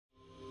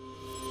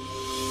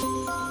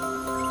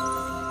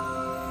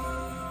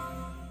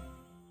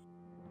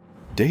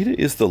Data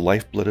is the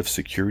lifeblood of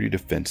security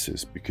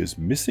defenses because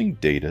missing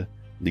data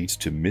leads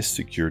to missed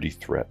security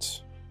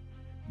threats.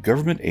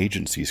 Government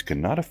agencies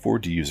cannot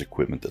afford to use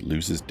equipment that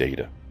loses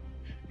data.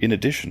 In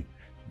addition,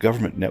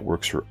 government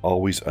networks are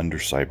always under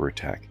cyber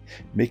attack,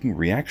 making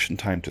reaction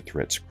time to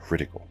threats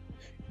critical.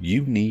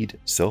 You need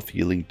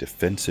self-healing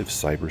defensive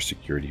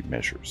cybersecurity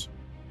measures.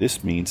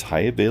 This means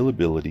high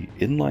availability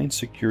inline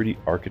security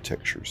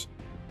architectures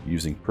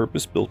using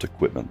purpose-built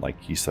equipment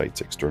like Keysight's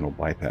external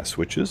bypass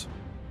switches,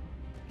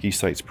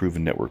 Keysight's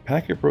proven network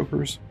packet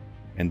brokers,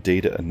 and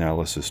data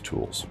analysis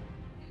tools.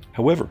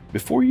 However,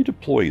 before you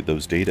deploy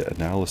those data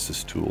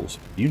analysis tools,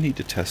 you need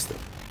to test them.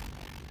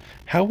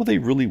 How will they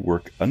really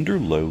work under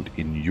load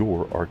in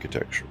your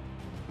architecture?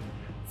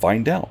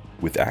 Find out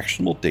with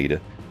actionable data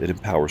that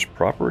empowers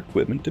proper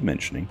equipment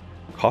dimensioning,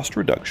 cost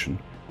reduction,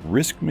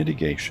 risk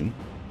mitigation,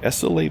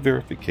 SLA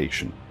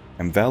verification,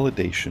 and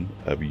validation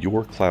of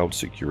your cloud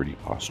security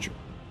posture.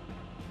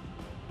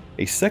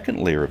 A second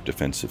layer of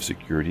defensive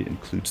security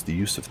includes the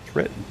use of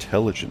threat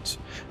intelligence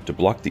to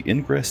block the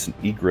ingress and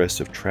egress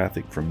of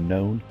traffic from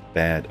known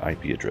bad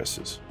IP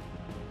addresses.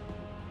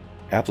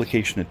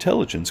 Application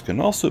intelligence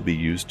can also be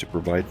used to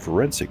provide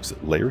forensics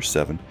at Layer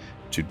 7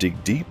 to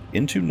dig deep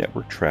into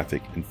network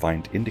traffic and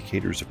find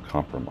indicators of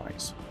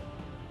compromise.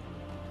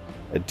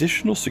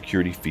 Additional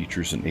security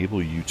features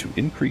enable you to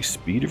increase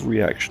speed of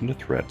reaction to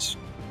threats,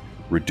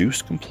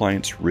 reduce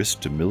compliance risk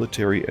to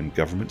military and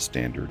government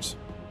standards,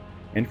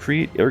 and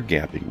create air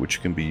gapping,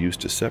 which can be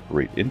used to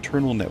separate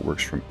internal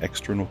networks from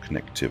external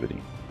connectivity.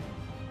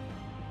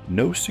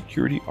 No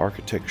security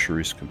architecture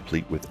is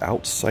complete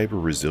without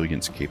cyber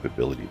resilience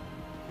capability.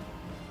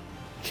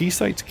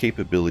 Keysight's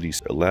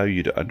capabilities allow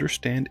you to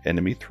understand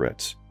enemy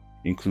threats,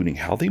 including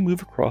how they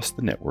move across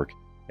the network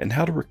and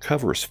how to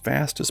recover as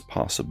fast as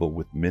possible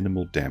with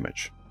minimal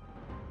damage.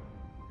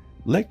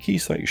 Let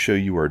Keysight show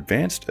you our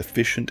advanced,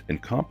 efficient,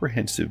 and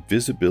comprehensive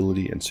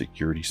visibility and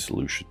security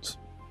solutions.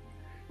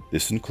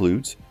 This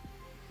includes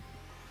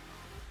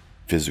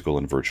physical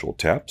and virtual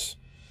taps,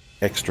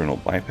 external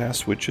bypass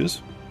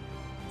switches,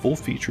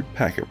 full-featured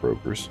packet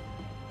brokers,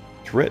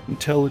 threat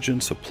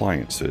intelligence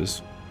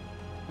appliances,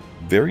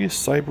 various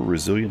cyber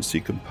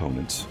resiliency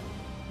components,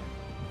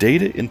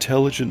 data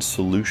intelligence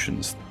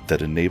solutions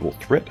that enable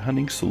threat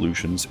hunting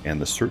solutions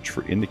and the search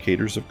for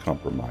indicators of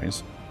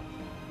compromise,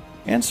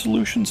 and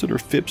solutions that are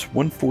FIPS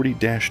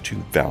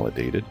 140-2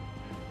 validated,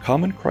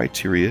 Common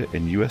Criteria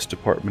and U.S.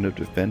 Department of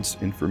Defense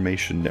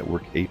Information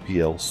Network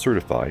APL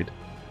certified,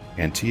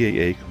 and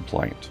TAA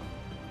compliant.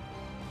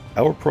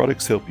 Our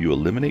products help you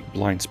eliminate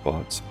blind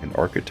spots and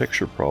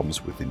architecture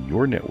problems within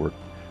your network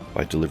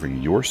by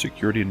delivering your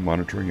security and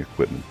monitoring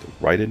equipment the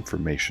right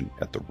information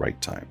at the right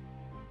time.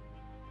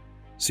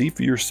 See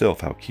for yourself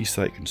how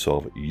Keysight can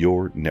solve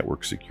your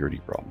network security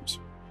problems.